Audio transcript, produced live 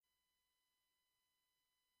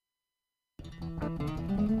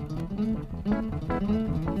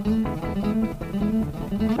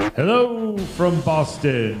Hello from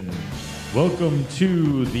Boston. Welcome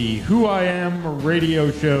to the Who.IAm radio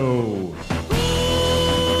show.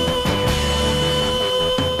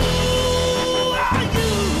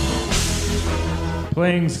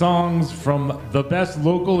 Playing songs from the best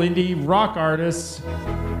local indie rock artists.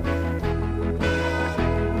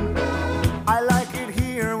 I like it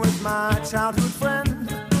here with my childhood friend.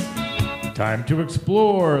 Time to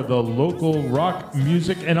explore the local rock,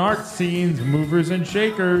 music, and art scenes, movers and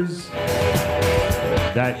shakers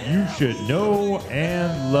that you should know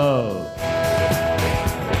and love.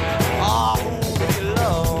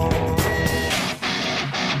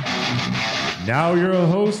 Now your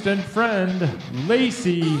host and friend,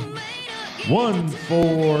 Lacey,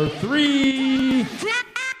 143. Yo,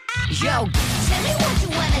 tell me what you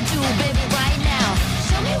wanna do, baby, right now.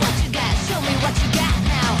 Show me what you got, show me what you got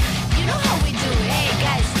now. You know how we do it, hey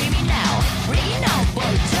guys, scream me now. Bring it on,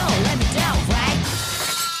 boy, don't let me down, right?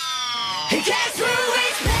 He gets through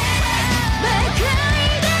his pain, but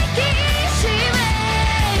kind of gives him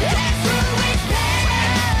away. Gets through his pain,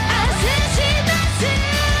 I said she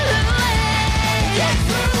silhouette. Gets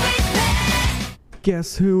through his pain.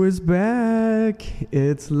 Guess who is back?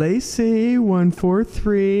 It's Lacey,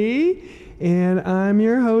 143, and I'm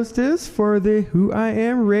your hostess for the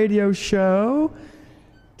Who.IAm radio show.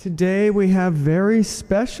 Today we have very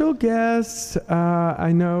special guests.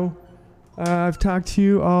 I know I've talked to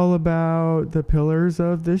you all about the pillars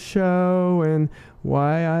of this show and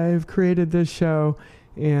why I've created this show,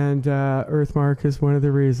 and Earthmark is one of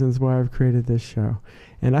the reasons why I've created this show.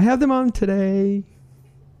 And I have them on today.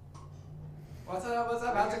 What's up? What's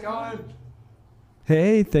up? How's it going?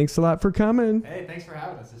 Hey, thanks a lot for coming. Hey, thanks for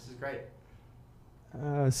having us. This is great.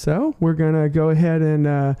 So we're going to go ahead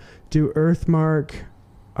and do Earthmark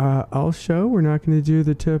all show. We're not going to do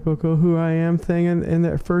the typical Who.IAm thing in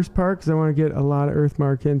that first part because I want to get a lot of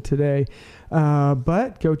Earthmark in today.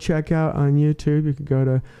 But go check out on YouTube. You can go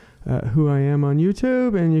to Who.IAm on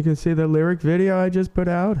YouTube and you can see the lyric video I just put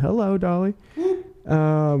out. Hello, Dolly.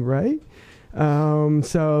 Right?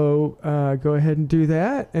 So go ahead and do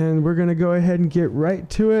that. And we're going to go ahead and get right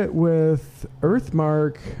to it with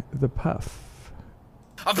Earthmark, the Puff.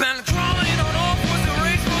 I've been crawling on all fours to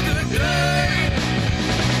race for the day.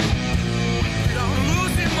 I'm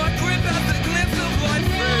losing my grip at the glimpse of my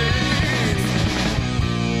face.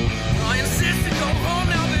 I insist to go home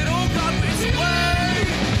now that all got this way.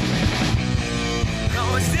 Now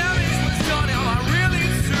my damage was done, am I really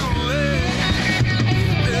too late?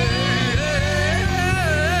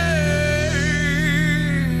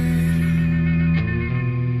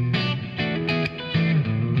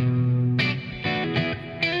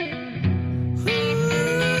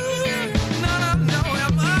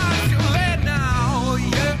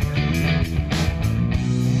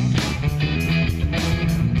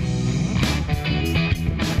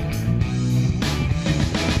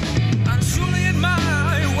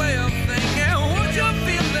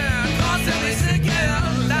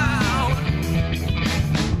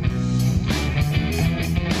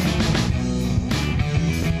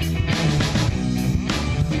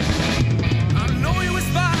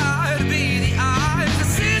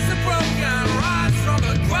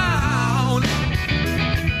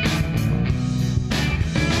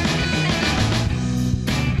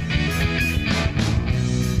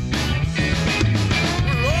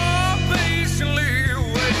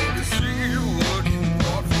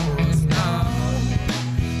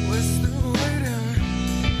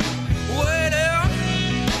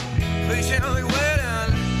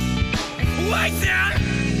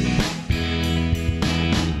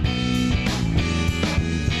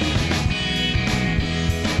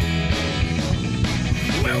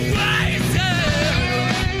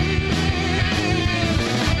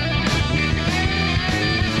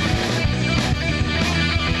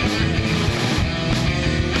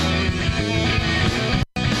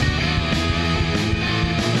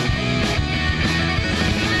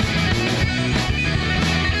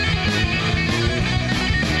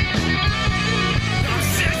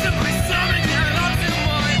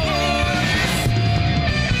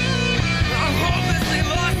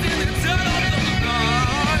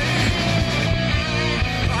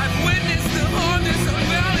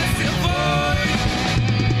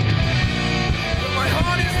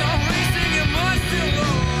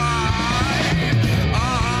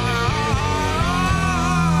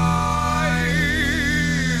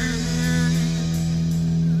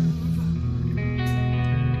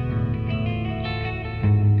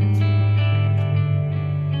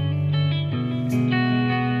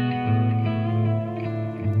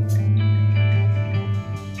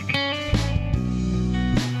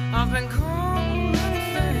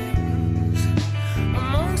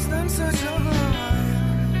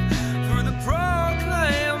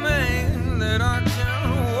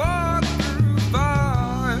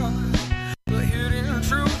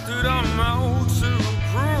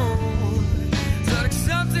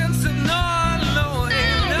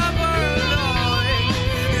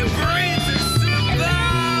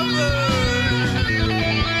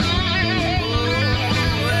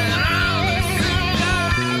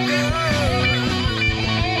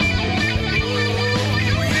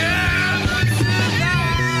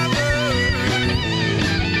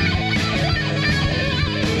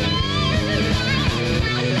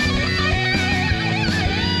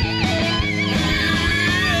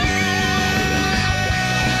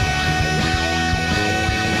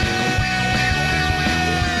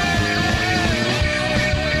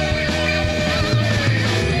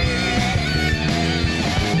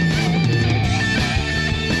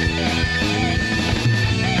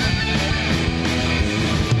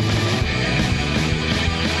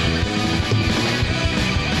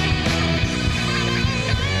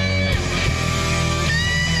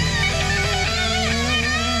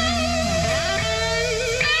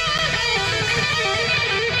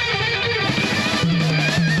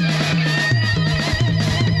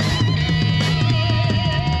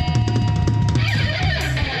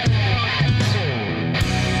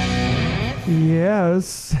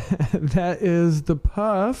 Yes, that is the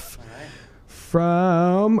Puff All right.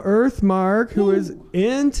 from Earthmark, who is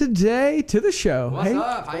in today to the show. What's hey,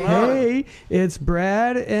 up? How you doing? hey, it's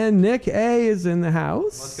Brad and Nick A is in the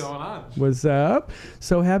house. What's going on? What's up?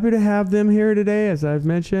 So happy to have them here today. As I've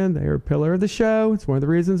mentioned, they are a pillar of the show. It's one of the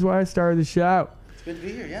reasons why I started the show. It's good to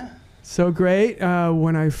be here. Yeah. So great.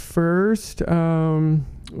 When I first, I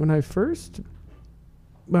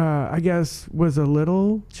guess, was a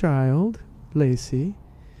little child, Lacey.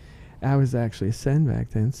 I was actually Sen back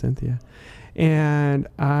then, Cynthia. And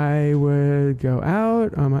I would go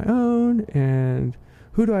out on my own, and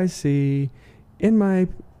who do I see? In my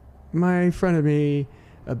front of me,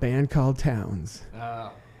 a band called Towns.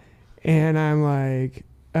 And I'm like,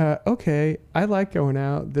 okay, I like going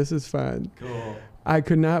out. This is fun. Cool. I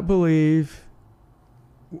could not believe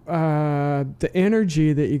the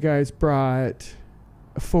energy that you guys brought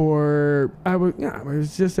for. I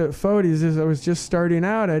was just at Fody's. I was just starting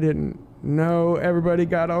out. I didn't know everybody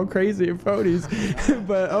got all crazy at Fody's,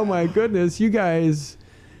 but oh my goodness, you guys,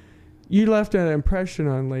 you left an impression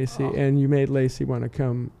on Lacey, and you made Lacey want to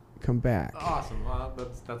come back. Awesome. Well,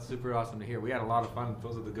 that's super awesome to hear. We had a lot of fun.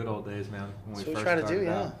 Those are the good old days, man. When That's we what we first try to do, started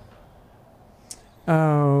yeah. out.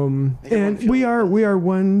 Make everyone And feel we are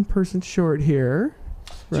one person short here,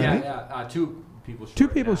 right? Yeah. 2 people short. Two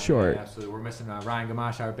people now. short. Yeah, absolutely. We're missing Ryan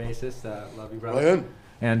Gamache, our bassist. Love you, brother. Ryan.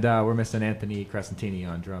 And we're missing Anthony Crescentini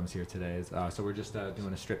on drums here today. So we're just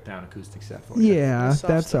doing a stripped down acoustic set for you. Yeah, That's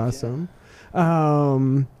that's stuff, yeah.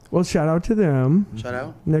 awesome. Well, shout out to them. Shout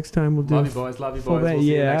out. Next time we'll do. Love you, boys. Love you, full boys. band. We'll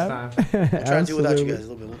see you Yeah. next time. We'll try to do without you Absolutely. guys a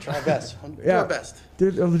little bit. We'll try our best. We'll do Yeah. our best.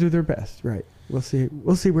 They'll do their best, right? We'll see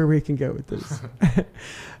where we can go with this.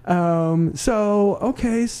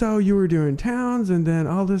 So you were doing Towns, and then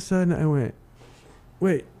all of a sudden I went,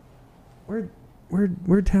 wait,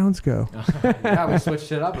 where'd Towns go? Yeah, we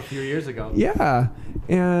switched it up a few years ago. Yeah,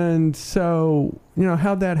 and so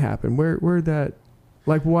how'd that happen? Where that,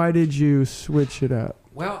 like, why did you switch it up?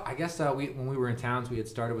 Well, I guess when we were in Towns, we had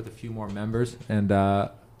started with a few more members, and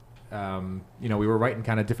we were writing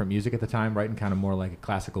kind of different music at the time, writing kind of more like a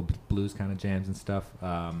classical blues kind of jams and stuff.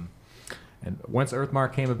 And once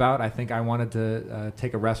Earthmark came about, I think I wanted to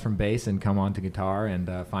take a rest from bass and come on to guitar and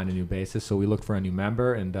find a new bassist. So we looked for a new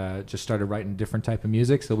member and just started writing different type of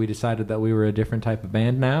music. So we decided that we were a different type of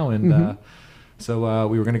band now, and so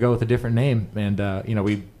we were going to go with a different name. And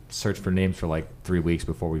we searched for names for like 3 weeks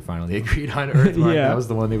before we finally agreed on Earthmark. Yeah. That was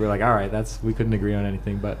the one they were like, all right, we couldn't agree on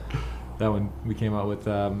anything, but that one we came out with,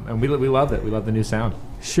 and we loved it. We loved the new sound.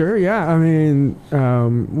 Sure, yeah. I mean,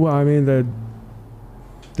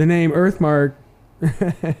 the name Earthmark,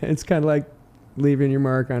 it's kind of like leaving your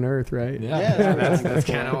mark on Earth, right? Yeah, that's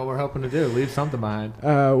kind of what we're hoping to do. Leave something behind.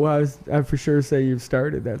 I'd for sure say you've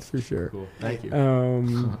started. That's for sure. Cool. Thank you.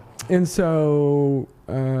 And so,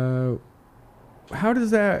 how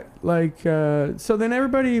does that, like, so then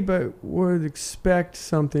everybody but would expect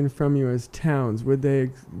something from you as Towns.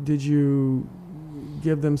 Did you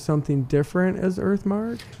give them something different as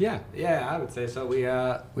Earthmark? Yeah, I would say so. We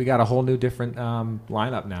got a whole new different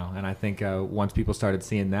lineup now, and I think once people started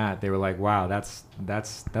seeing that, they were like, wow, that's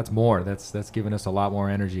more. That's given us a lot more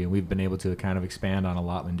energy, and we've been able to kind of expand on a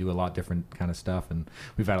lot and do a lot different kind of stuff, and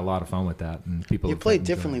we've had a lot of fun with that. And people You have play enjoyed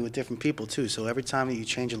differently it. with different people too. So every time that you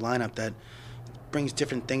change a lineup, that brings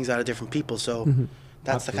different things out of different people. So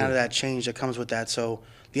that's the kind of that change that comes with that. So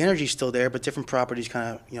the energy's still there, but different properties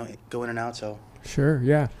kind of go in and out. So Sure,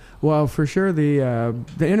 yeah. Well, for sure, the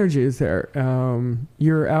energy is there.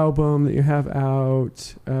 Your album that you have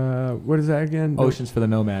out, what is that again? Oceans for the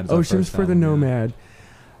Nomad. is our Oceans first for the album, yeah. Nomad.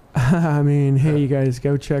 I mean, hey, you guys,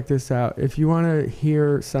 go check this out. If you want to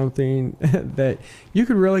hear something that you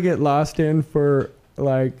could really get lost in for,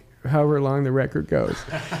 like, however long the record goes.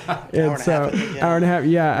 It's hour and a half, I think, yeah. hour and a half.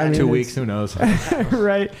 Yeah, I mean, 2 it's- weeks, who knows?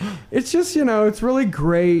 right. It's just, it's really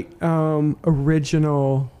great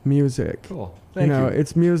original music. Cool. Thank you.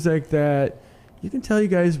 It's music that you can tell you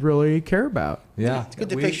guys really care about. Yeah, it's a good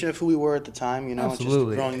depiction of who we were at the time.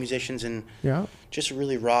 Absolutely. Just growing musicians and Yeah. just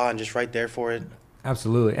really raw and just right there for it.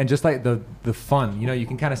 Absolutely, and just like the fun, you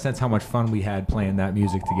can kind of sense how much fun we had playing that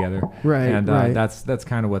music together. Right, and right. that's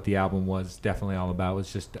kind of what the album was definitely all about.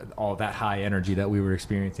 Was just all that high energy that we were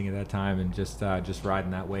experiencing at that time, and just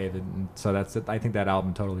riding that wave. And so I think that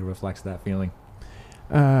album totally reflects that feeling.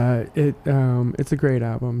 It's a great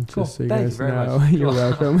album. Cool. Just so you Thank guys you very know. much. You're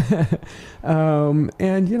Cool. welcome.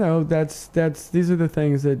 And that's these are the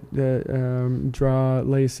things that draw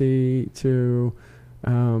Lacey to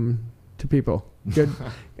people. Good.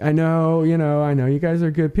 I know you guys are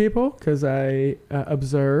good people because I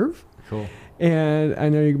observe. Cool. And I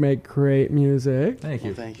know you make great music Thank you.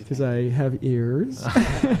 Well, thank you. because I have ears.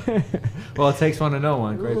 Well, it takes one to know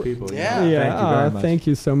one. Great people. Yeah. Yeah, Thank you very much. thank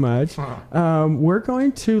you so much. We're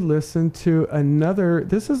going to listen to another.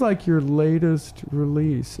 This is like your latest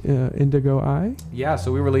release, Indigo Eye. Yeah,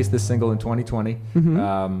 so we released this single in 2020.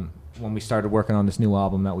 Mm-hmm. When we started working on this new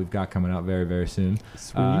album that we've got coming out very, very soon.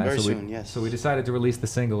 Sweet. Very so soon, yes. So we decided to release the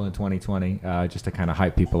single in 2020 just to kind of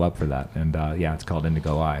hype people up for that. And yeah, it's called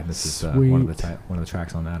Indigo Eye. This is one of the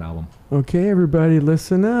tracks on that album. Okay, everybody,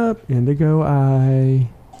 listen up. Indigo Eye,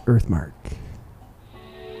 Earthmark.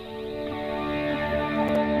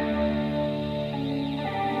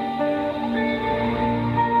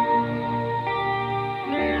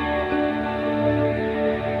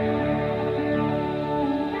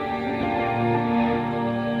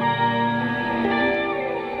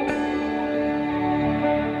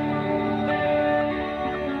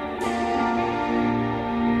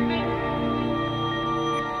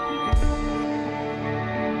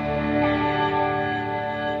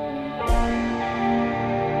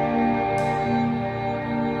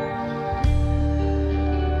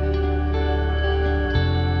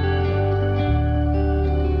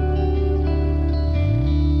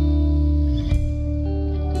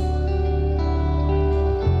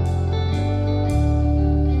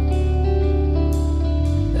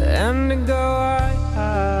 Indigo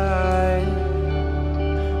eye,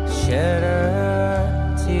 shed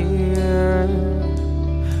a tear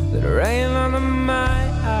that rain on the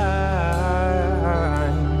mind,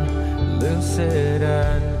 lucid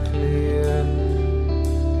and clear,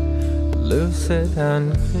 lucid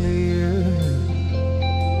and clear.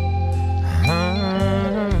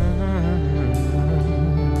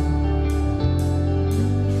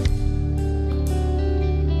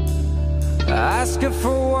 Ask it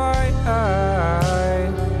for why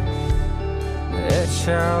it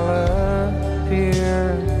shall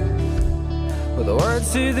appear with the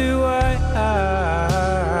words to the wise,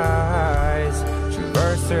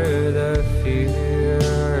 traverse through the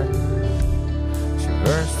fear,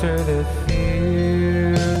 traverse through the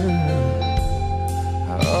fear.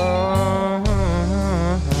 Oh.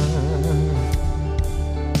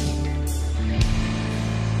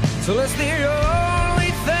 So let's the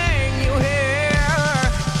only thing you hear.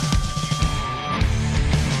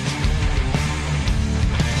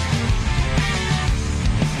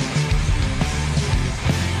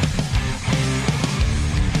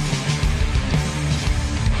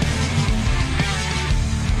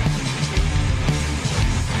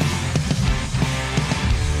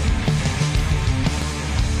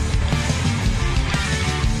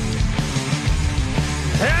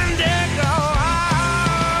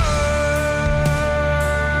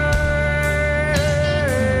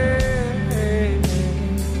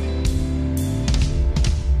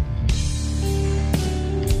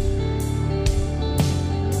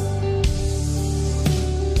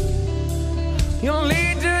 Your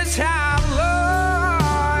leaders have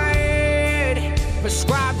lied,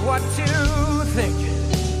 prescribed what to think.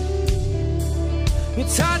 You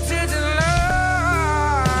taught to deny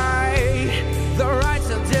the rights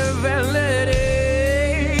of divinity.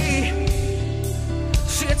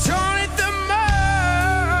 She taunted the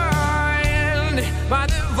mind by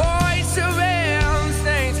the voice of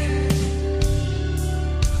instinct.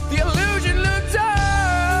 The illusion looked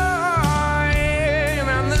time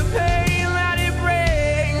and the pain that it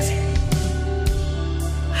brings.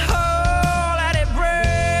 Oh, that it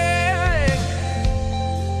brings.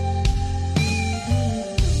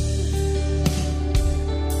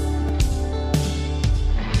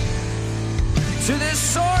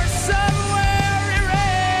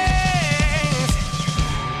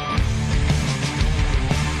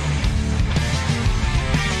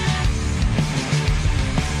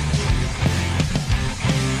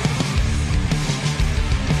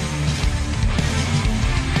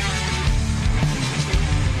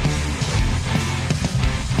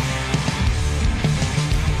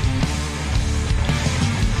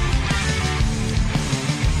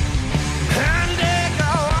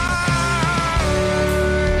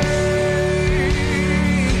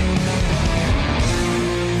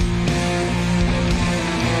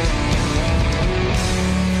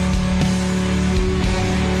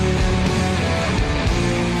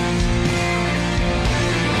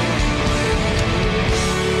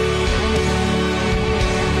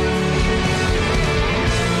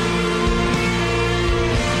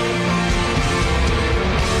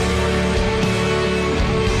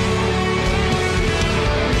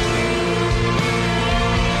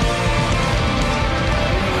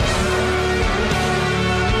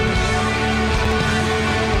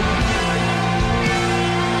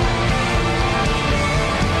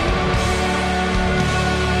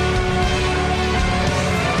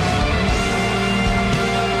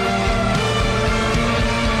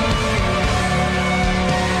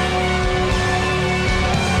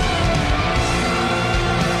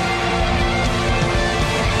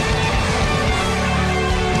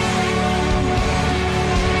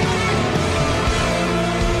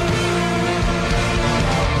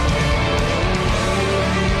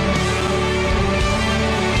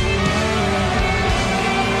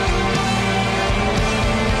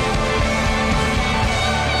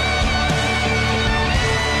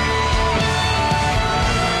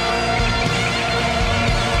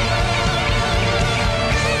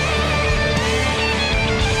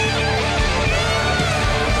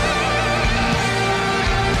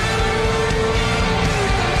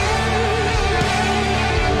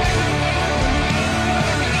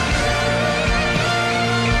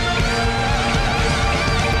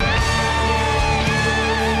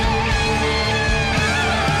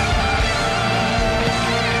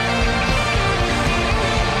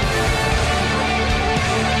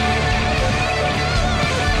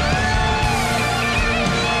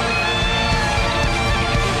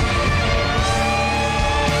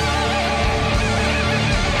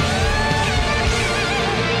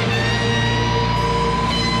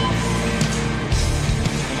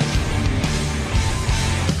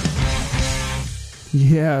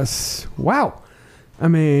 Yes. Wow. I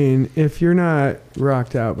mean, if you're not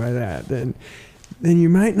rocked out by that, then you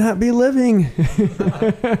might not be living.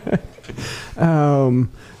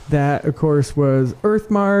 That, of course, was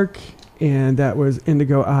Earthmark, and that was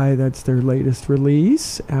Indigo Eye. That's their latest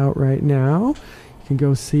release out right now. You can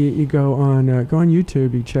go see it. You go on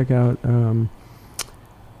YouTube. You check out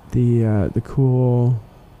the cool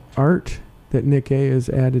art that Nick A has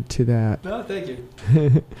added to that. No, thank you.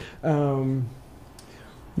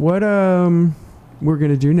 What we're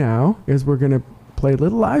gonna do now is we're gonna play a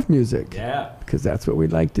little live music. Yeah. Because that's what we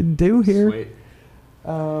like to do here. Sweet.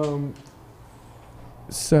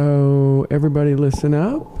 So everybody listen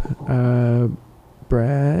up.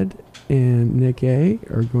 Brad and Nick A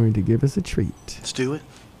are going to give us a treat. Let's do it.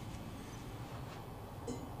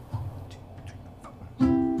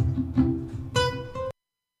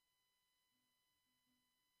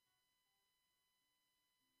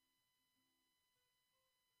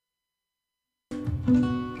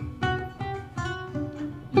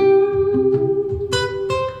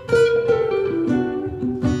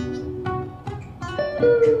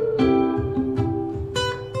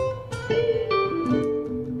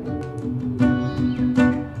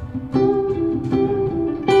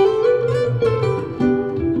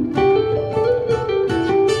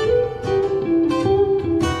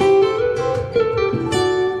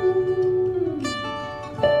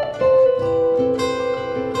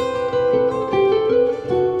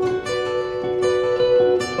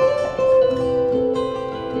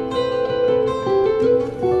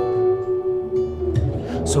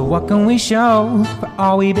 So what can we show for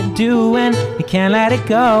all we've been doing? We can't let it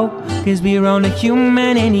go, cause we're only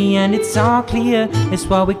human in the end. It's all clear, it's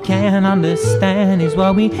what we can't understand. It's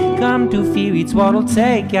what we come to fear, it's what'll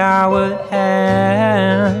take our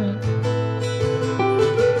hand.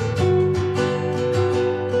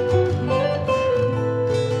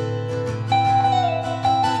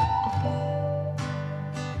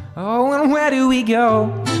 Oh, and where do we go?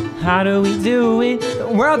 How do we do it? The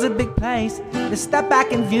world's a big place. Let's step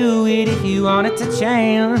back and view it. If you want it to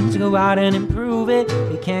change, go out and improve it.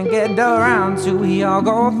 We can't get around till we all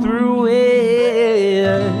go through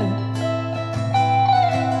it.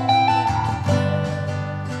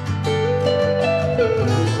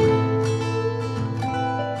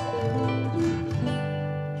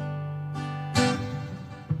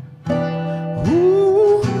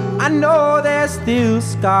 I know there's still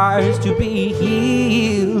scars to be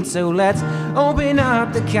healed, so let's open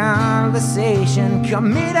up the conversation,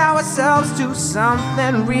 commit ourselves to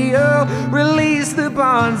something real, release the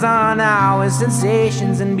bonds on our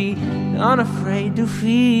sensations and be unafraid to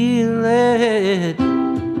feel it.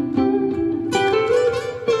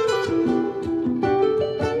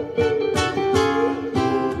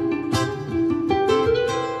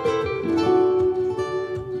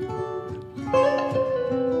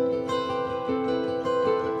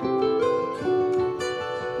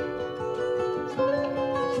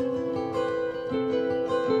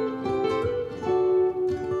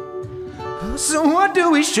 So what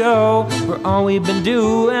do we show for all we've been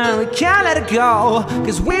doing? We can't let it go,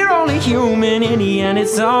 cause we're only human in the end.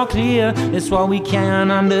 It's all clear, it's what we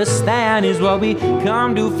can understand. It's what we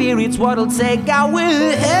come to fear, it's what'll take our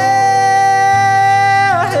hand.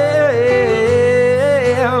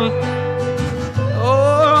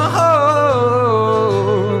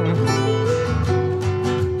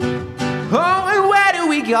 Oh, and where do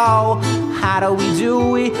we go? How do we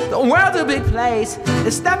do it? The world's a big place.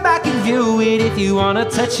 Let's step back and view it. If you want it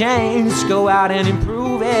to change, go out and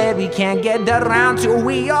improve it. We can't get around till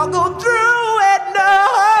we all go through it. No.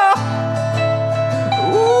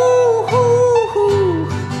 Ooh, ooh, ooh.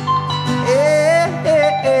 Hey,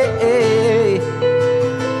 hey, hey, hey.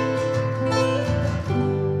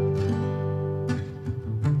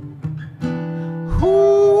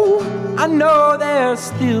 Ooh, I know there's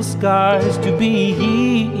still scars to be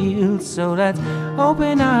healed, so let's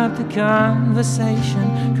open up the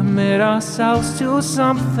conversation, commit ourselves to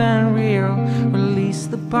something real, release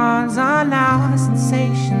the bonds on our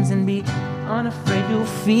sensations and be unafraid to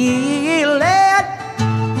feel it.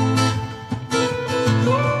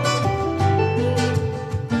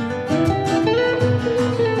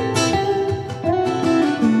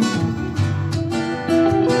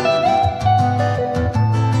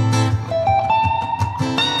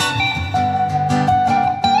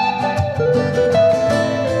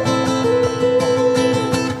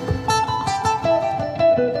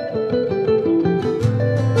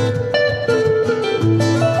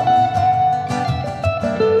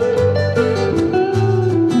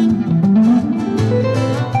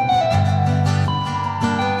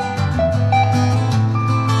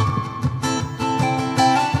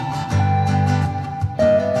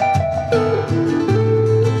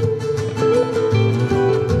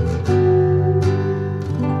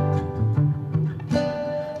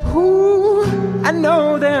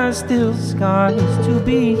 still scars to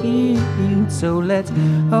be healed. So let's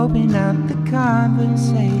open up the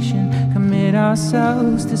conversation, commit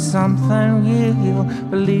ourselves to something real,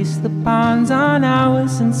 release the bonds on our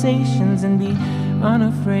sensations and be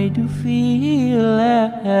unafraid to feel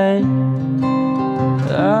it.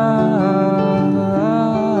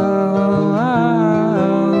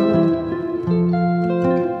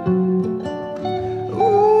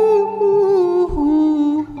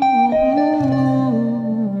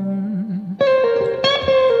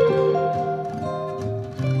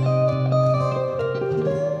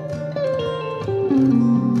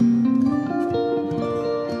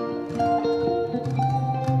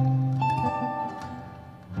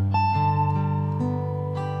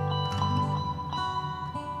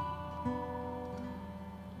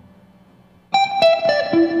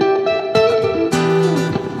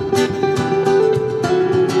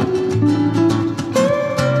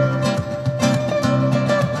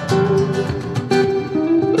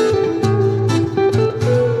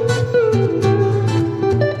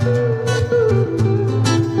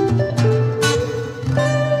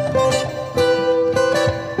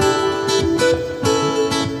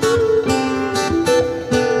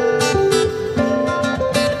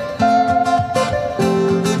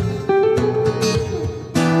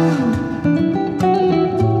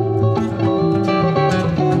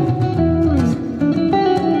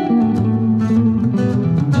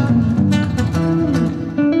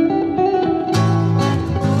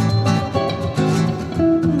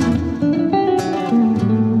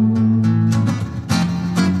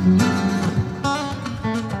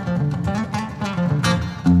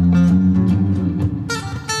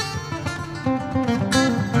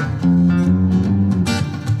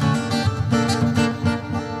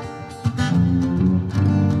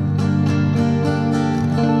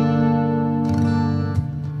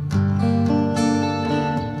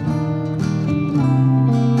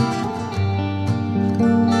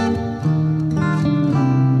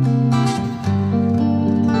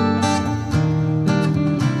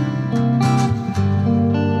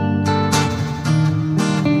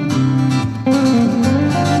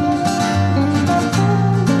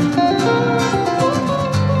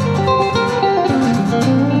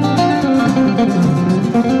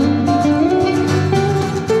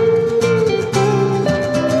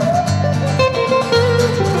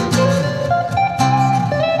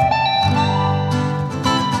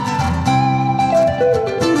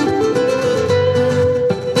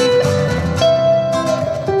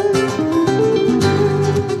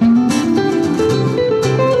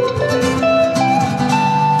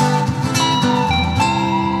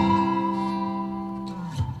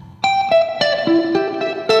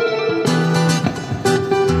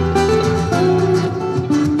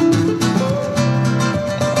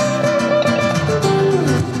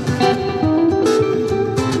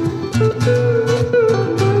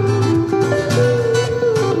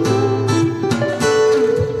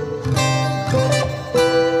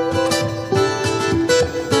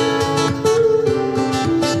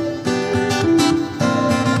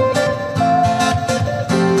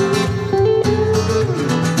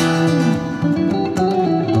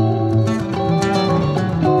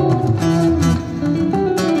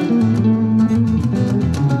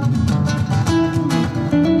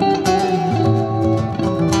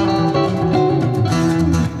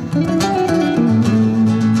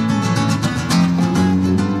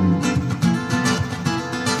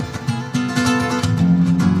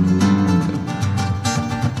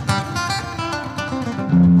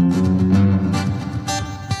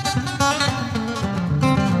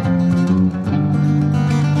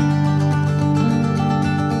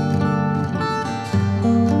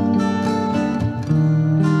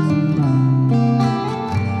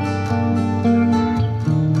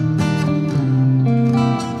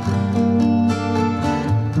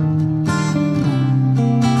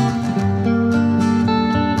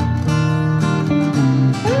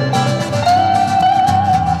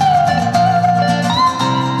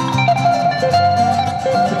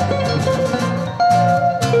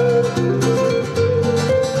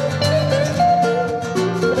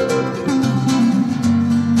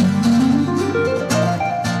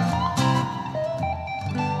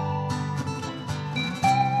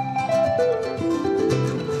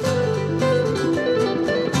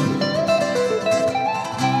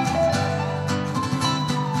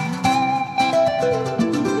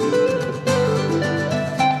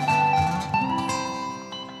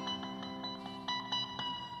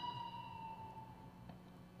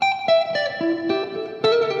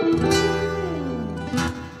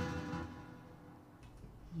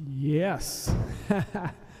 Yes.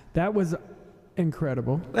 That was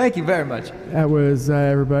incredible. Thank you very much. That was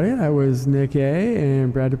everybody. That was Nick A.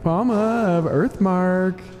 and Brad De Palma of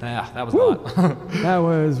Earthmark. Yeah, that was a lot. That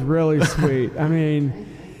was really sweet. I mean,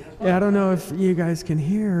 I don't know if you guys can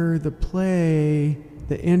hear the play,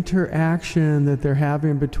 the interaction that they're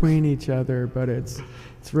having between each other, but it's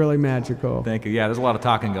really magical. Thank you. Yeah, there's a lot of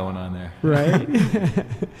talking going on there. Right?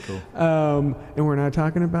 Cool. And we're not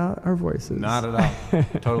talking about our voices. Not at all.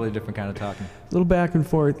 Totally different kind of talking. A little back and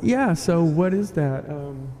forth. Yeah, so what is that?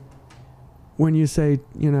 When you say,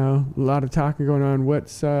 a lot of talking going on,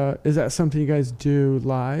 is that something you guys do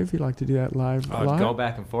live? You like to do that live a lot? Go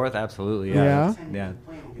back and forth? Absolutely, yeah. Yeah?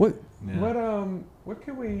 What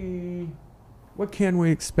can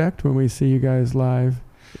we expect when we see you guys live?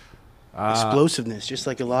 Explosiveness, just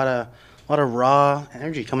like a lot of raw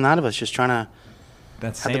energy coming out of us, just trying to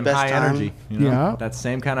that have the same best high time. energy. That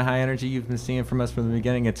same kind of high energy you've been seeing from us from the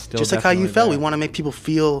beginning. It's still just like how you felt. there. We want to make people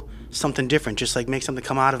feel something different, just like make something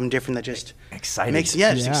come out of them different that just exciting.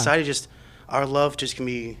 Just excited. Just our love just can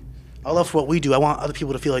be our love for what we do. I want other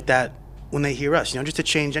people to feel like that when they hear us. Just to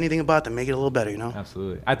change anything about them, make it a little better.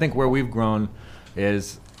 Absolutely. I think where we've grown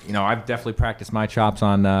is. I've definitely practiced my chops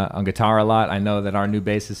on guitar a lot. I know that our new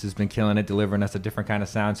bassist has been killing it, delivering us a different kind of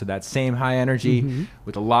sound. So that same high energy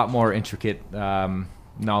with a lot more intricate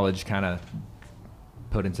knowledge kind of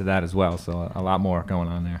put into that as well. So a lot more going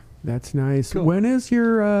on there. That's nice. Cool. When is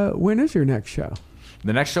your next show?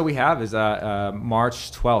 The next show we have is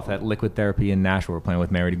March 12th at Liquid Therapy in Nashville. We're playing with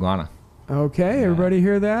Married Iguana. Okay, everybody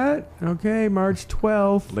hear that? Okay, March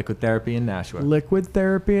 12th. Liquid Therapy in Nashville. Liquid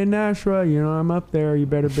Therapy in Nashville. I'm up there. You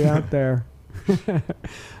better be out there.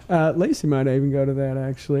 Lacey might even go to that,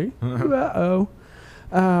 actually. Uh-oh.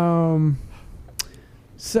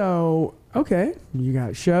 So, okay, you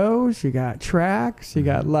got shows, you got tracks, you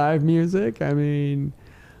got live music. I mean,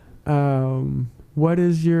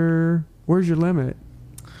 where's your limit?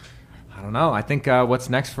 I don't know. I think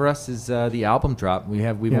what's next for us is the album drop. We've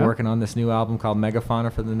been working on this new album called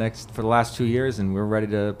Megafauna for the last 2 years, and we're ready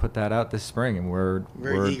to put that out this spring. And we're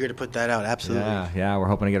eager to put that out. Absolutely. Yeah. We're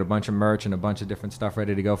hoping to get a bunch of merch and a bunch of different stuff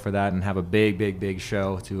ready to go for that, and have a big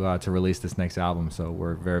show to release this next album. So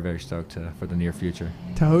we're very, very stoked for the near future.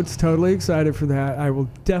 Totes, totally excited for that. I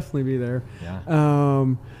will definitely be there. Yeah.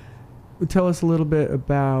 Tell us a little bit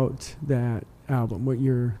about that album. What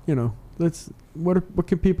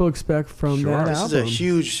can people expect from that album? This is a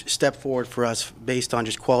huge step forward for us based on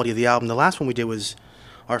just quality of the album. The last one we did was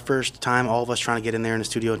our first time, all of us trying to get in there in the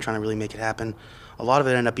studio and trying to really make it happen. A lot of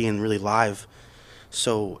it ended up being really live.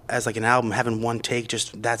 So as like an album, having one take,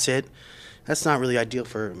 just that's it, that's not really ideal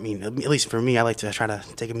for me. At least for me, I like to try to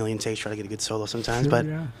take a million takes, try to get a good solo sometimes. Sure, but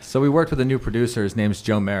yeah. So we worked with a new producer. His name's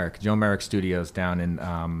Joe Merrick. Joe Merrick Studios down in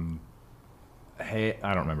I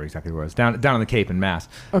don't remember exactly where it was. Down on the Cape in Mass.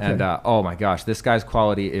 Okay. And oh my gosh, this guy's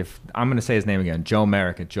quality. If I'm going to say his name again, Joe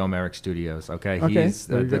Merrick at Joe Merrick Studios. Okay. He's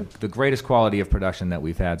the greatest quality of production that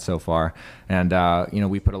we've had so far. And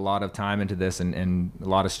we put a lot of time into this, and a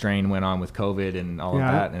lot of strain went on with COVID and all of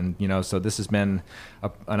that. And so this has been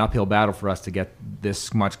an uphill battle for us to get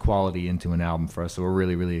this much quality into an album for us. So we're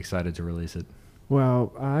really, really excited to release it.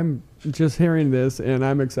 Well, I'm just hearing this and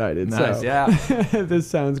I'm excited. Nice, so. Yeah. This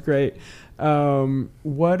sounds great. So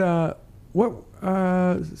what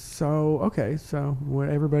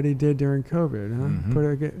everybody did during COVID, huh?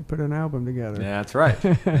 Mm-hmm. Put an album together. Yeah, that's right.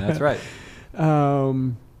 That's right.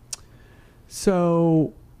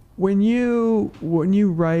 So when you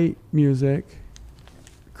write music,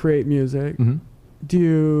 create music, do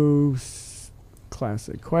you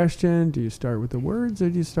classic question, do you start with the words or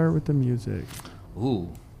do you start with the music? Ooh.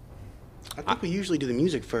 I think we usually do the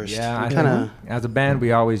music first. Yeah, as a band,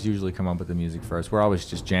 we always usually come up with the music first. We're always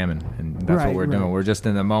just jamming, and that's what we're doing. We're just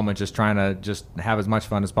in the moment, just trying to just have as much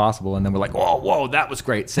fun as possible, and then we're like, whoa, that was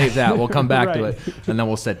great. Save that. We'll come back to it, and then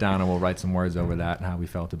we'll sit down and we'll write some words over that and how we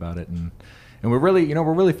felt about it, and we're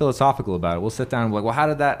really philosophical about it. We'll sit down and be like, well, how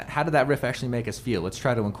did that riff actually make us feel? Let's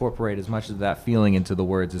try to incorporate as much of that feeling into the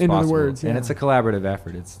words as possible. The words, yeah. And it's a collaborative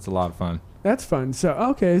effort. It's a lot of fun. That's fun.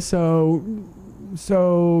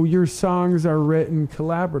 So your songs are written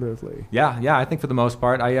collaboratively. Yeah. I think for the most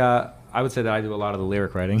part, I would say that I do a lot of the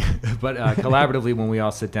lyric writing, but collaboratively, when we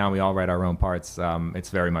all sit down, we all write our own parts. It's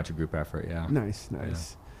very much a group effort. Yeah. Nice. Yeah.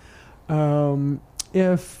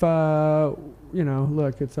 If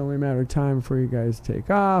look, it's only a matter of time before you guys take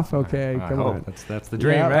off. Okay, come on. That's the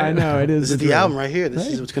dream, right? I know it is. This is the album right here. This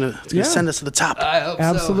is what's gonna send us to the top. I hope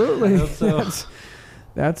Absolutely. So. I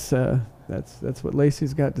hope so. That's what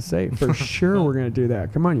Lacey's got to say. For sure, we're gonna do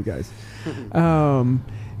that. Come on, you guys.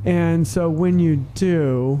 And so when you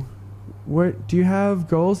do, what do you have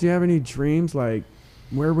goals? Do you have any dreams? Like,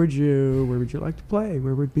 where would you like to play?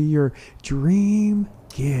 Where would be your dream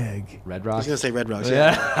gig? Red I Rocks. was gonna say Red Rocks.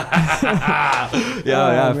 Yeah.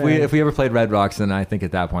 Oh, If we ever played Red Rocks, then I think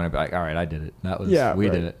at that point I'd be like, all right, I did it. We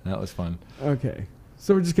did it. That was fun. Okay.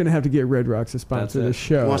 So we're just going to have to get Red Rocks to sponsor That's it. the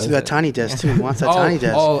show. He wants to do that tiny desk too. He wants that tiny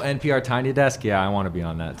desk. Oh, NPR Tiny Desk. Yeah, I want to be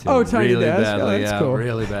on that too. Oh, Tiny really Desk? Badly. Oh, that's cool.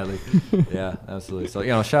 Really badly. Yeah, absolutely. So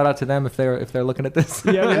shout out to them if they're looking at this.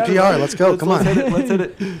 Yeah, NPR, let's go. Come on. Let's hit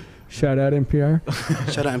it. Shout out NPR.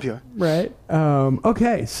 Shout out NPR. Right.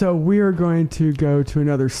 Okay, so we are going to go to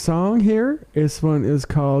another song here. This one is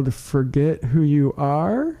called Forget Who You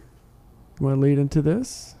Are. You want to lead into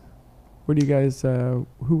this? What do you guys, who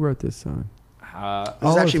wrote this song? It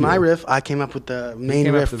was actually my riff. I came up with the main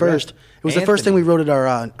came up riff with the first. riff. It was the first thing Anthony. we wrote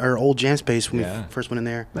at our old jam space when Yeah. we first went in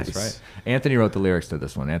there. That's right. Anthony wrote the lyrics to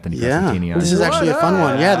this one. Anthony Yeah, Crescentini. this is actually a fun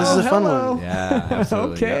one. Yeah, this is a fun hello. one. Yeah,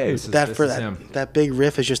 absolutely. Okay. Yeah, this is him. That big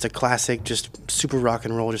riff is just a classic, just super rock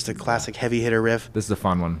and roll, just a classic heavy hitter riff. This is a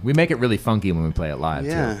fun one. We make it really funky when we play it live.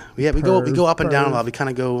 Yeah, too. we go up and down a Perv. lot. We kind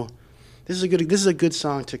of go. This is a good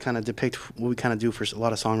song to kind of depict what we kind of do for a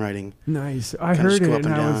lot of songwriting. Nice. I Kinda heard just it go and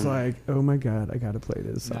up and I was down. like, oh my God, I got to play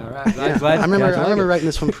this song. All right. Yeah. Glad- I remember glad you like it. writing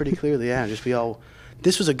this one pretty clearly. Yeah, just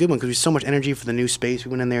this was a good one because we had so much energy for the new space. We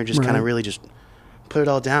went in there and just kind Right. of really just put it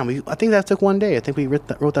all down. I think that took one day. I think we wrote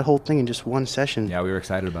that whole thing in just one session. Yeah, we were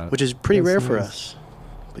excited about it. Which is pretty That's rare for nice. us.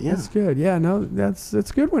 But yeah, That's good. Yeah, no, that's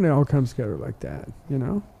good when it all comes together like that.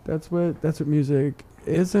 That's what music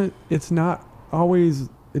isn't. It's not always.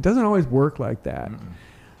 It doesn't always work like that.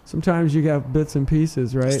 Sometimes you have bits and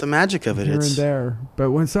pieces, right? it's the magic of it. Here It's and there.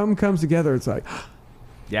 But when something comes together, it's like,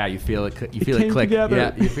 Yeah, you feel it. You It feel came it click. together.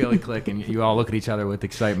 Yeah, you feel it click, and you all look at each other with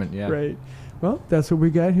excitement. Yeah. right. Well, that's what we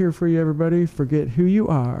got here for you, everybody. Forget Who You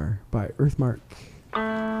Are by Earthmark.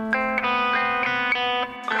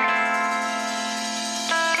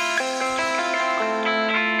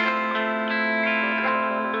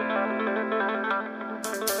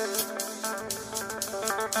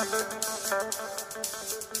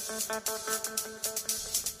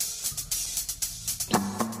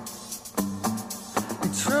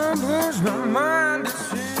 It troubles my mind to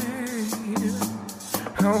see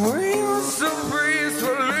how we used to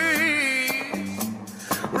peacefully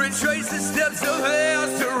retrace the steps of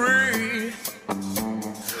history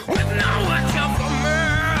with no one come for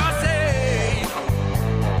mercy.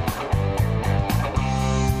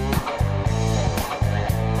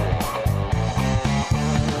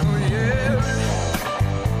 Oh yeah.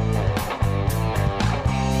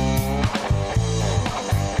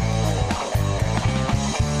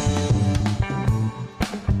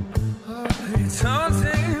 It's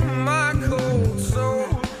haunting my cold soul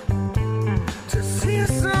to see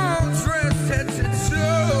us all dressed head to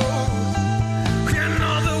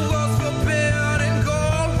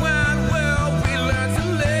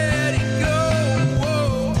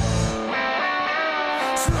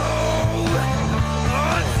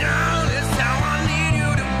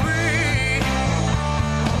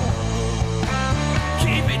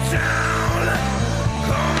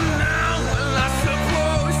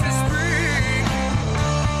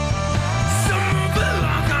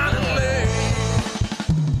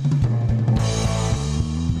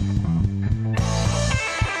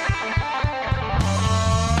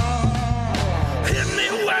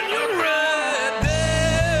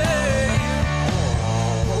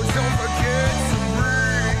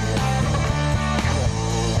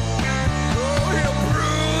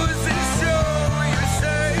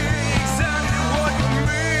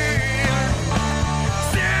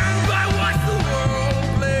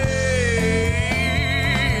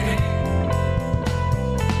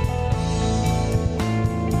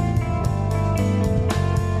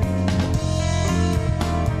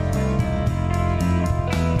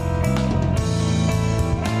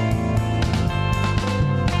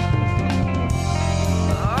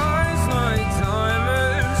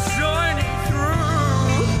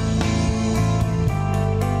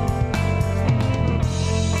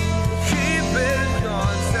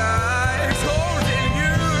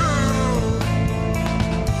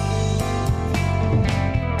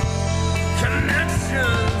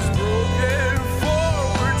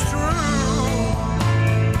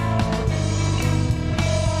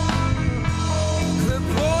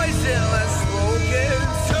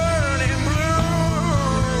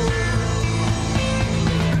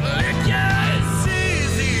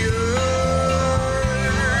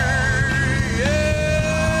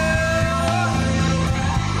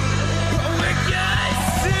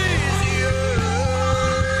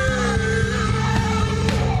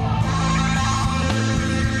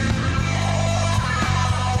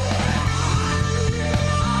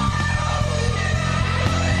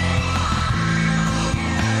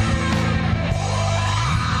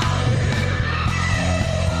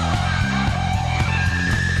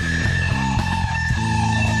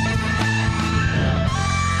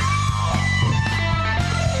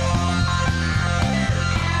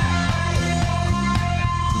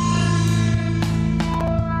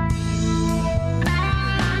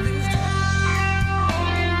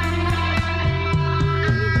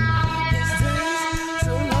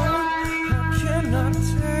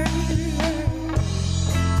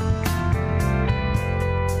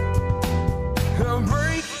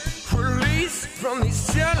from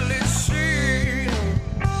these endless sheets.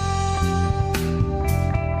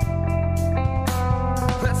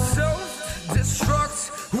 That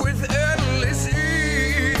self-destruct with endless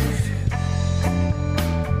ease.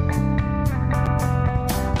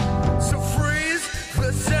 So freeze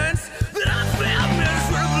the sense that I feel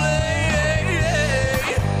miserably.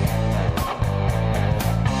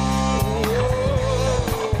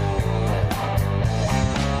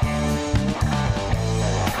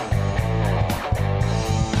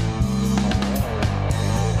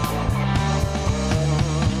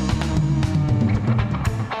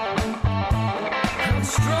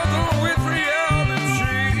 Struggle with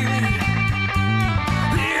reality.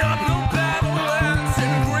 The uphill battle ends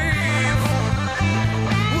in grief.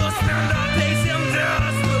 We'll spend our days in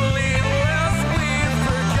disbelief lest we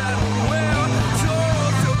forget we're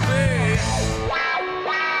told to be.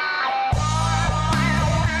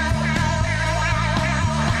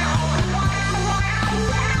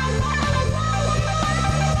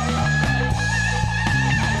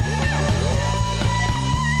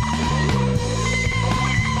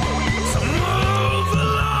 So move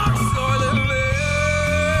along silently.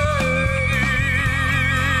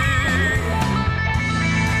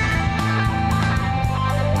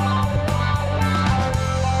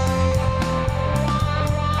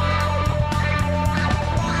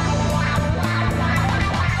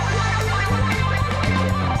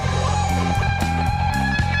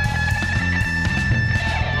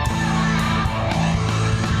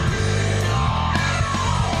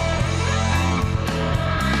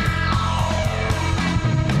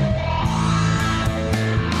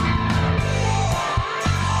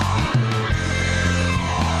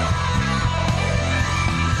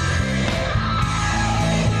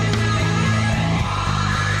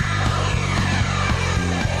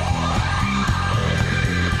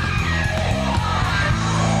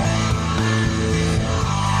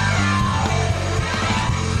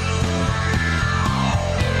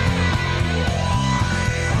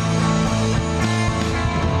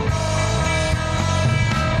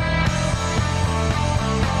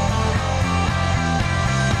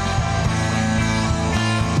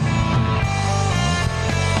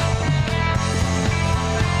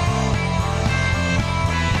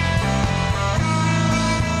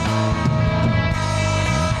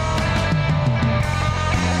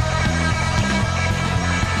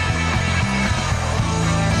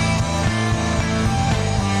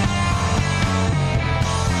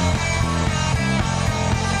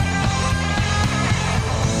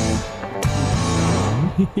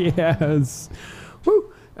 Yes.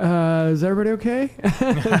 Woo. Is everybody okay?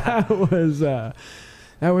 That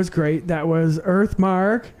was great. That was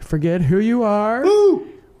Earthmark. Forget who you are. Woo!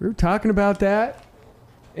 We were talking about that.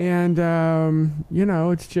 And,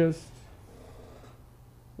 it's just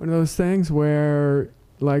one of those things where,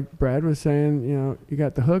 like Brad was saying, you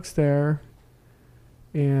got the hooks there.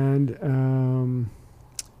 And,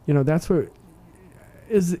 that's what...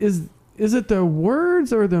 Is it the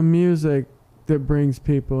words or the music that brings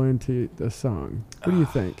people into the song? What do you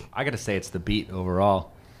think? I gotta say it's the beat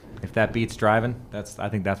overall. If that beat's driving, I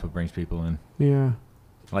think that's what brings people in. Yeah.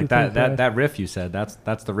 Like that riff you said,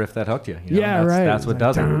 that's the riff that hooked you. Yeah, right. That's what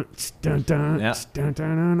does it.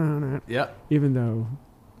 Yeah. Even though,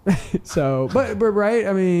 so, but right.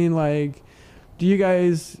 I mean, like, do you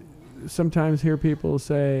guys sometimes hear people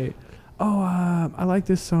say, "Oh, I like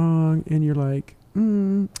this song," and you're like, I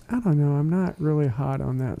don't know, I'm not really hot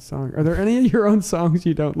on that song. Are there any of your own songs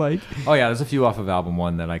you don't like? Oh yeah, there's a few off of album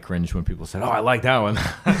 1 that I cringed when people said, "Oh, I like that one."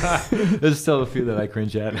 There's still a few that I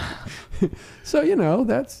cringe at. So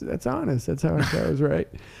that's honest. That's how it goes, right?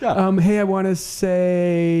 Yeah. Hey, I want to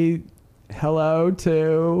say hello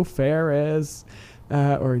to Ferris,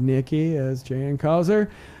 or Nikki, as Jan calls her.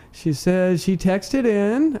 She says she texted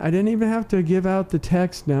in. I didn't even have to give out the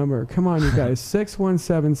text number. Come on, you guys.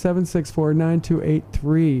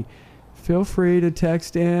 617-764-9283. Feel free to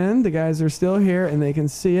text in. The guys are still here, and they can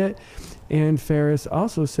see it. And Ferris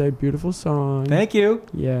also said, beautiful song. Thank you.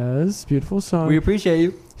 Yes, beautiful song. We appreciate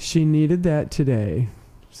you. She needed that today.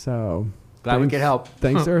 So... Glad we could help.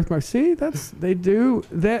 Thanks, Earthmark. See, they do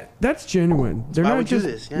that. That's genuine. They're why not we just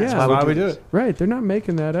do this. Yeah, that's why we do it. Right. They're not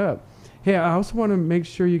making that up. Hey, I also want to make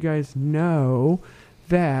sure you guys know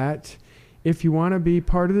that if you want to be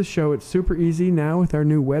part of the show, it's super easy now with our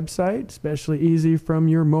new website, especially easy from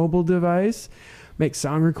your mobile device. Make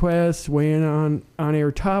song requests, weigh in on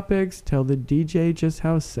on-air topics, tell the DJ just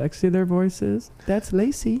how sexy their voice is. That's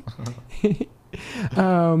Lacey.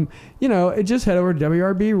 Just head over to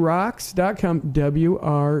wrbrocks.com,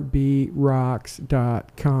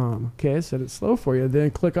 wrbrocks.com. Okay, I said it slow for you. Then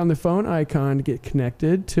click on the phone icon to get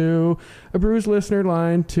connected to a Brews listener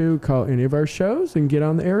line to call any of our shows and get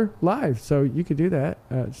on the air live. So you could do that.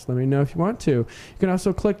 Just let me know if you want to. You can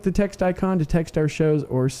also click the text icon to text our shows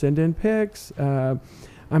or send in pics.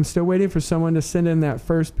 I'm still waiting for someone to send in that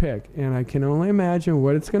first pic, and I can only imagine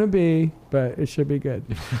what it's going to be, but it should be good.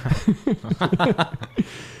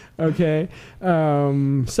 Okay.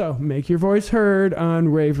 So make your voice heard on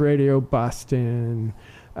Rave Radio Boston.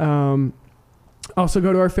 Also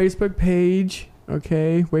go to our Facebook page,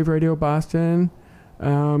 okay, Wave Radio Boston.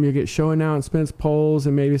 You'll get show announcements, polls,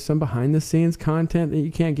 and maybe some behind-the-scenes content that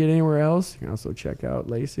you can't get anywhere else. You can also check out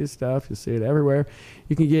Lacey's stuff. You'll see it everywhere.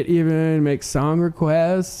 You can make song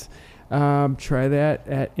requests. Try that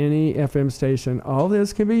at any FM station. All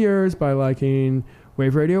this can be yours by liking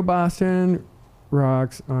Wave Radio Boston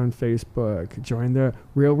Rocks on Facebook. Join the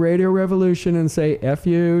real radio revolution and say F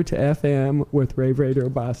you to FM with Rave Radio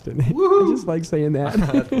Boston. I just like saying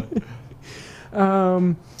that.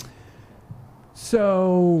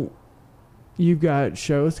 So you've got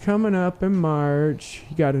shows coming up in March.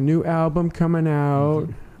 You got a new album coming out.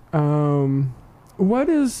 What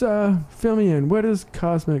is fill me in? What is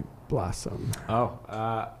Cosmic Blossom?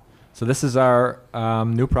 So this is our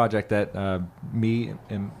new project that me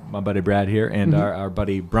and my buddy Brad here and our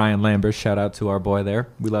buddy Brian Lambers. Shout out to our boy there.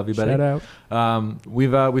 We love you, buddy. Shout out.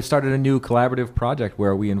 We've started a new collaborative project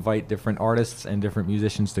where we invite different artists and different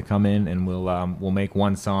musicians to come in, and we'll make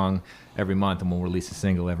one song every month, and we'll release a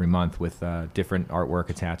single every month with different artwork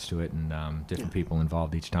attached to it and different people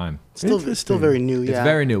involved each time. Still very new. It's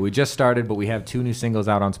very new. We just started, but we have 2 new singles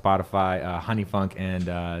out on Spotify, Honey Funk and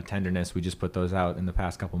Tenderness. We just put those out in the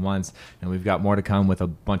past couple months, and we've got more to come with a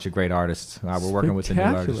bunch of great artists. We're working with the new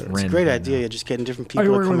artist, Rin. It's a great idea. Just getting different people you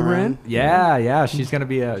to working come with around. Rin? Yeah. She's gonna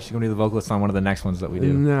be the vocalist on one of the next ones that we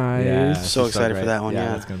do. Nice. Yeah, So excited for that one.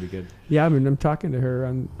 Yeah, that's gonna be good. Yeah, I'm talking to her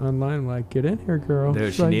online. I'm like, get in here, girl. Dude,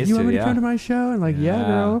 She's she like, needs you want to, me to yeah. come to my show? And like, yeah,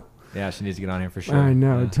 girl. Yeah, she needs to get on here for sure. I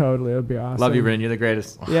know, Yeah. totally. It'd be awesome. Love you, Rin. You're the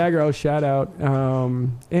greatest. Yeah, girl. Shout out.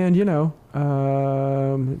 And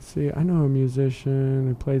let's see. I know a musician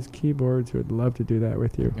who plays keyboards who would love to do that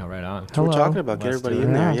with you. Oh, right on. That's what we're talking about. Get Let's everybody do in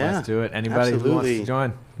it. there. Yeah. Yeah, Let's do it. Anybody who wants Absolutely. to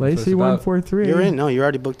join. Lacey 143. You're in. No, you're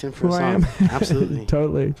already booked in for a Who.IAm. song. Absolutely.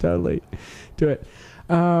 Totally. Do it.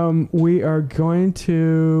 We are going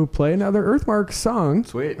to play another Earthmark song.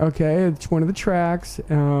 Sweet. Okay, it's one of the tracks.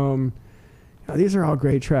 These are all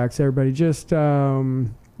great tracks, everybody. Just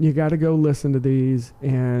you got to go listen to these,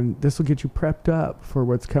 and this will get you prepped up for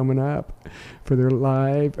what's coming up for their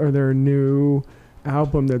live or their new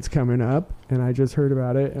album that's coming up. And I just heard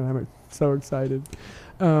about it, and I'm so excited.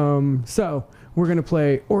 So we're gonna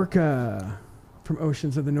play Orca from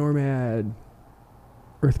Oceans of the Nomad,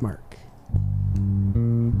 Earthmark.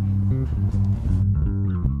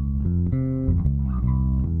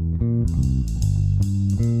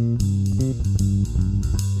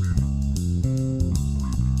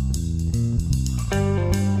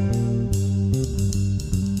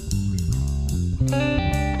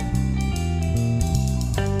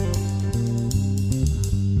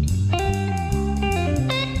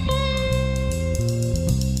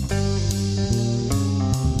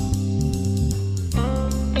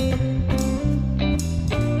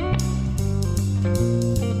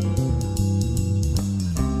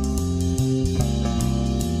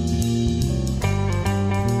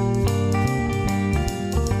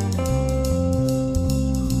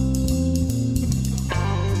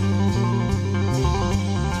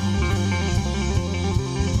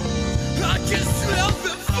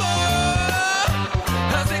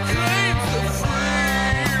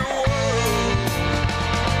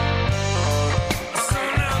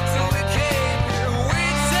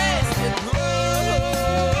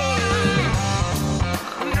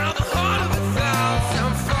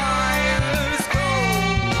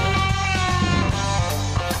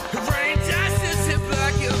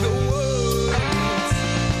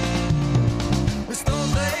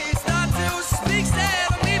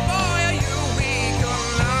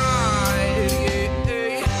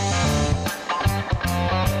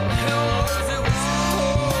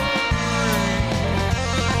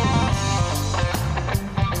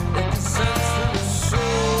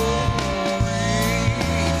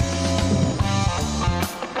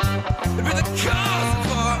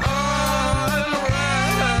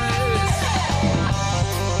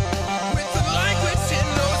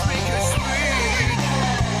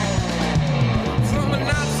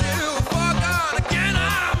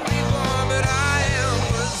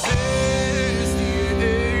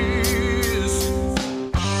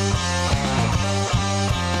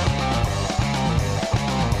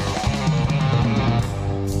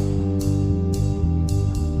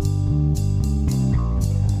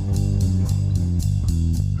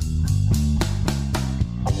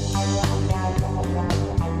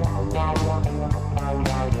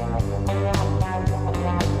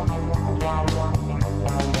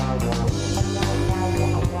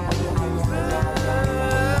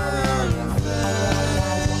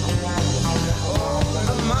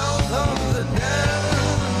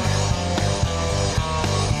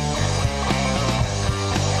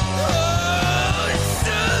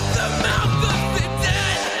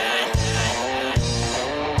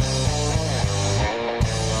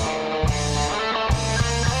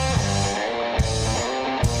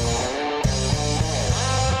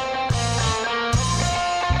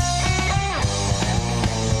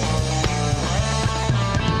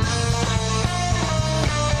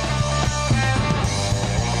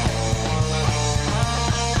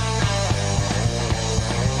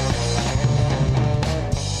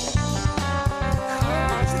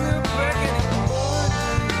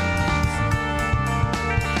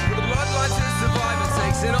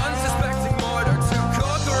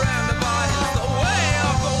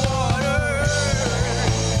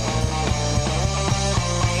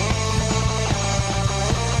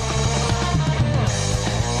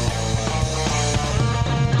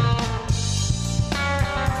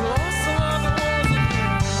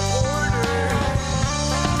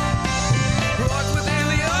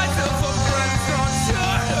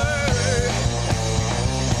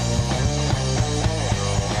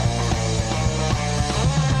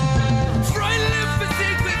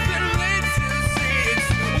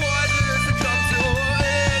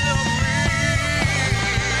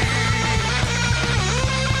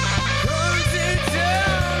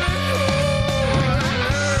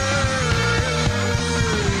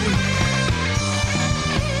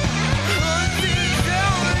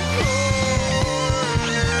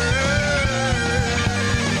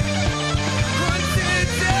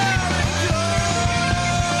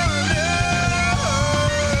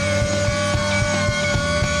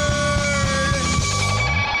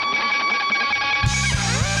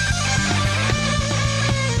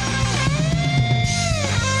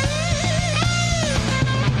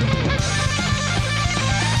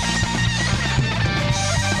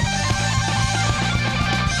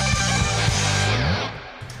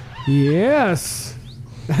 Yes.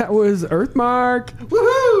 That was Earthmark.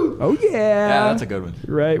 Woohoo! Oh yeah. Yeah, that's a good one.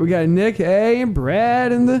 Right. We got Nick A and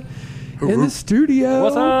Brad in the studio.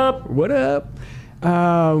 What's up? What up?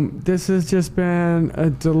 This has just been a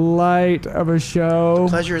delight of a show.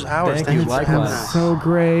 Pleasure is ours. Thank Thank you. you for Likewise. having us. So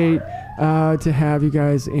great to have you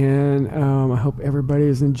guys in. I hope everybody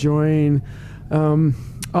is enjoying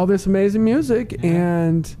all this amazing music,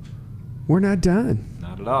 and we're not done.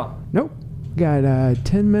 Not at all. Nope. Got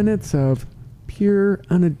 10 minutes of pure,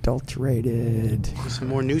 unadulterated Some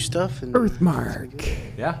more new stuff. And Earthmark.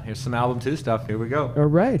 Yeah, here's some album 2 stuff. Here we go. All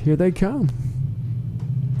right, here they come.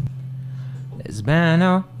 It's been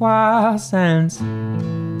a while since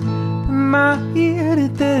my ear to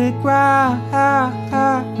the ground.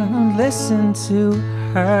 Listen to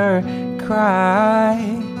her cry.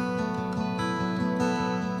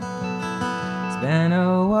 It's been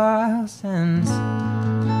a while since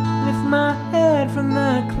lift my head from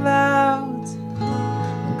the clouds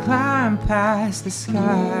and climb past the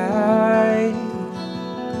sky.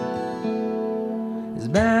 It's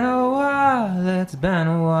been a while, it's been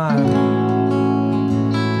a while.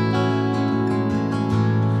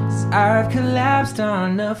 I've collapsed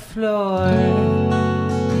on the floor,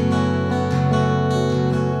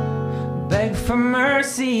 beg for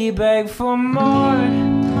mercy, beg for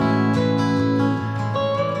more.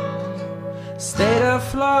 Stayed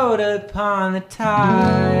afloat upon the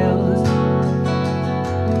tiles.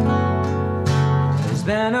 It's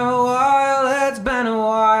been a while, it's been a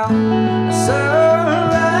while.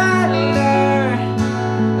 Surrender,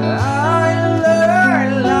 I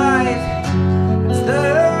learned life. It's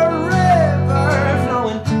the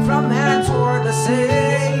toward the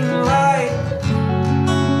same light,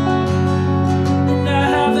 and I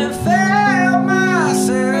haven't found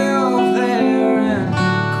myself there in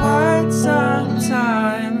quite some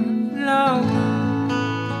time, no.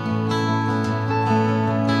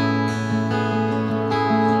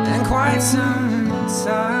 And quite some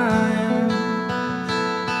time.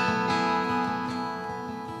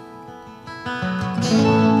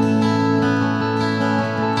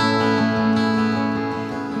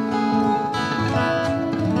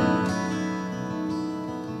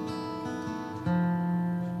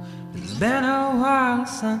 It's been a while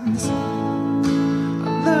since I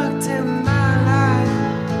looked in my life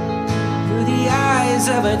through the eyes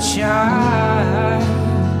of a child.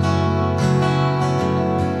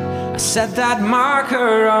 I set that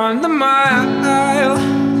marker on the mile,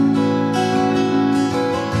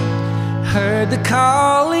 heard the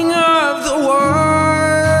calling of the world.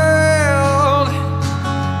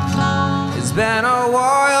 It's been a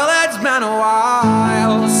while, it's been a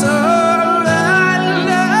while. So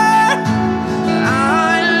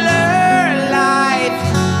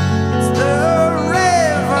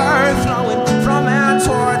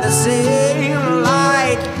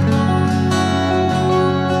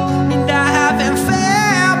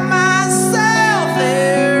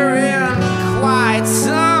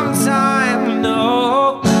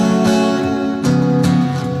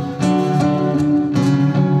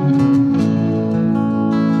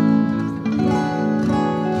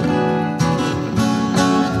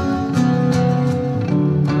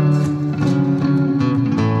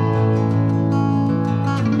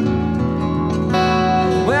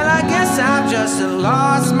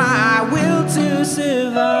lost my will to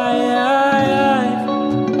survive.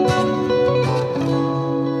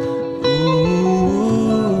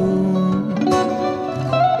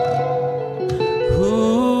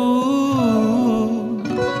 Ooh.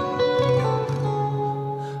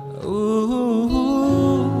 Ooh. Ooh.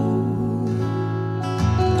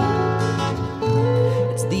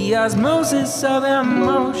 It's the osmosis of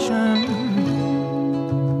emotion,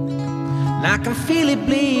 and I can feel it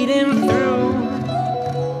bleeding through.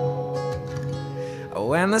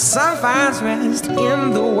 When the sun finds rest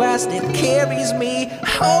in the west, it carries me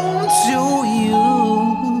home to you,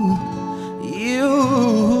 you.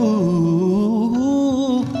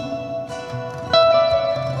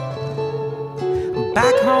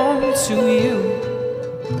 Back home to you,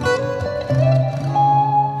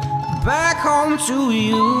 back home to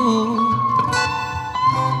you,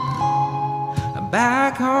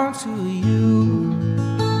 back home to you.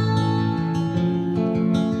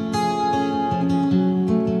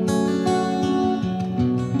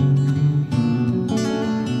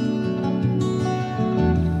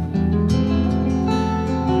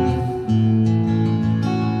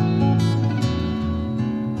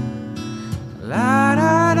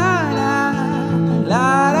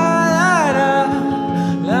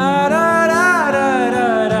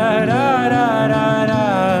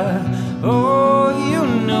 Oh, you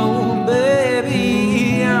know, baby.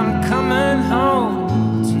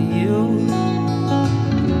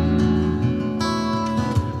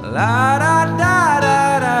 La da da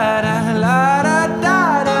da da da, la da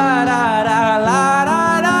da da da da, la da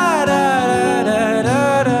da da da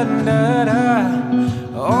da da da.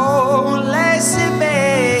 Oh, lazy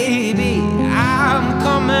baby, I'm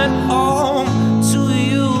coming home to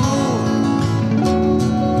you.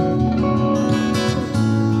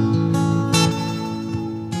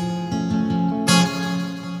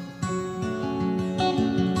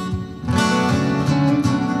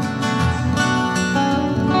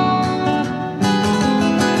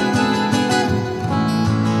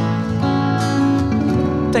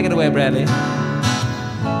 Take it away, Bradley.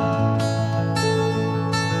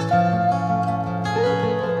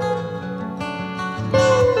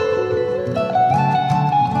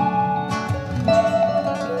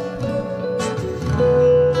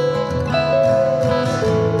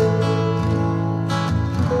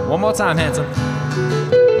 One more time, handsome.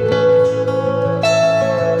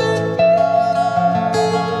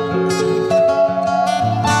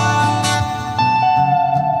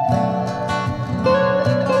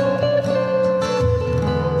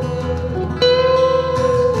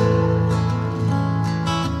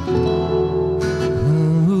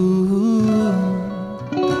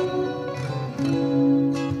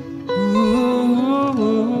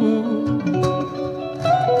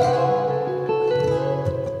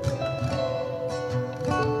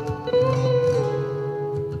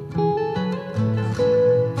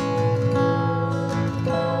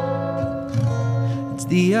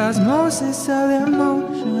 The osmosis of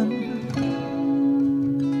emotion,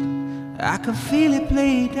 I can feel it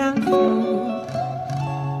play down through.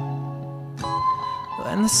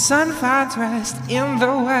 When the sun finds rest in the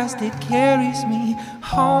west, it carries me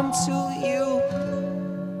home to you.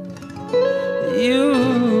 You.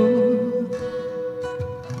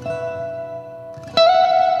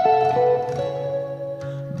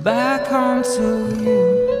 Back home to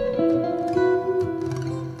you.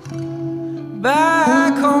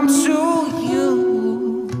 Back home to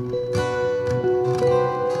you.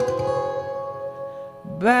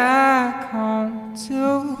 Back home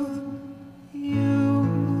to you.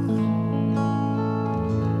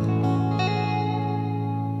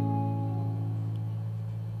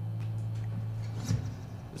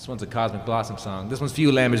 This one's a Cosmic Blossom song. This one's for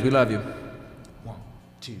you, Lambers. We love you. 1,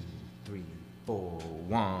 2, 3, 4.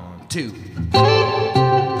 1, 2.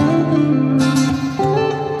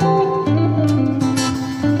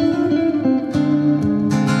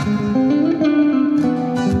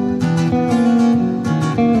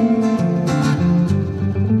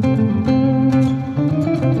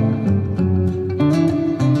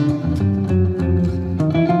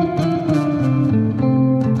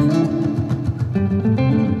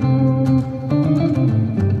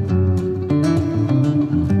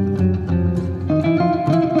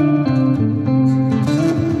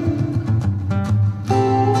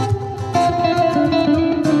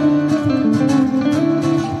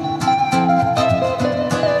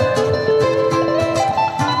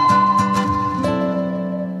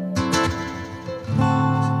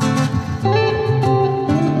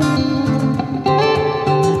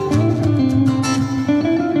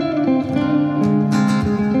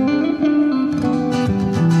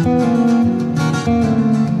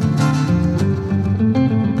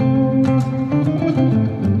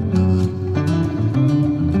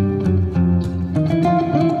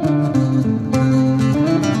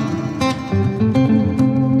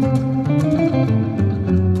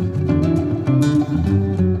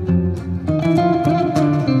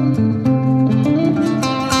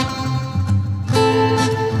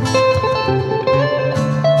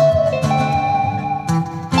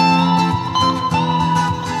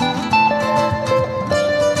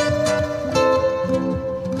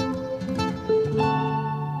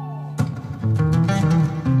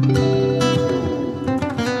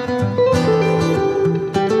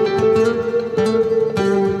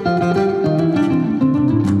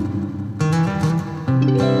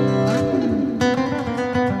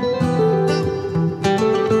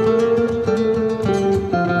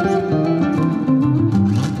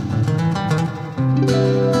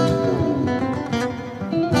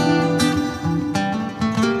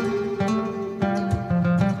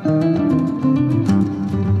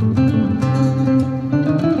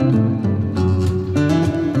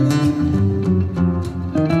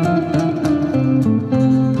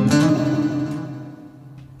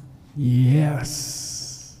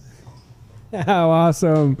 How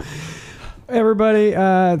awesome. Everybody,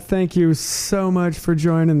 thank you so much for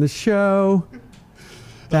joining the show.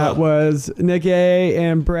 That was Nick A.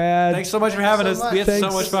 and Brad. Thanks so much for having us. We had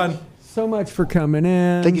so much fun. so much for coming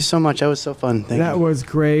in. Thank you so much. That was so fun. Thank That you. was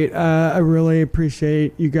great. I really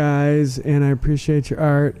appreciate you guys, and I appreciate your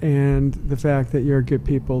art and the fact that you're good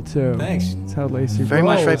people too. Thanks. That's how Lacey Very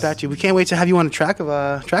much rolls. right back to you. We can't wait to have you on a track of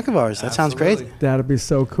ours. That sounds great. Absolutely. That'll be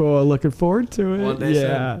so cool. Looking forward to it. One day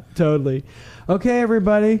yeah, totally. Okay,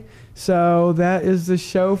 everybody. So that is the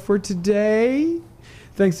show for today.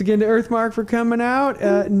 Thanks again to Earthmark for coming out.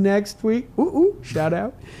 Next week, shout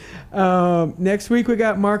out. Next week we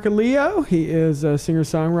got Mark Leo. He is a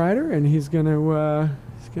singer-songwriter, and he's gonna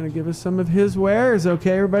give us some of his wares.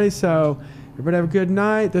 Okay, everybody. So everybody have a good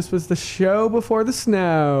night. This was the show before the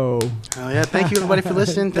snow. Oh yeah, thank you everybody for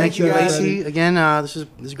listening. Thank you, Thanks, Lacey. Again, this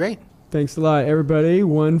is great. Thanks a lot, everybody.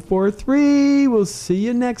 143. We'll see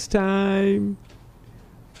you next time.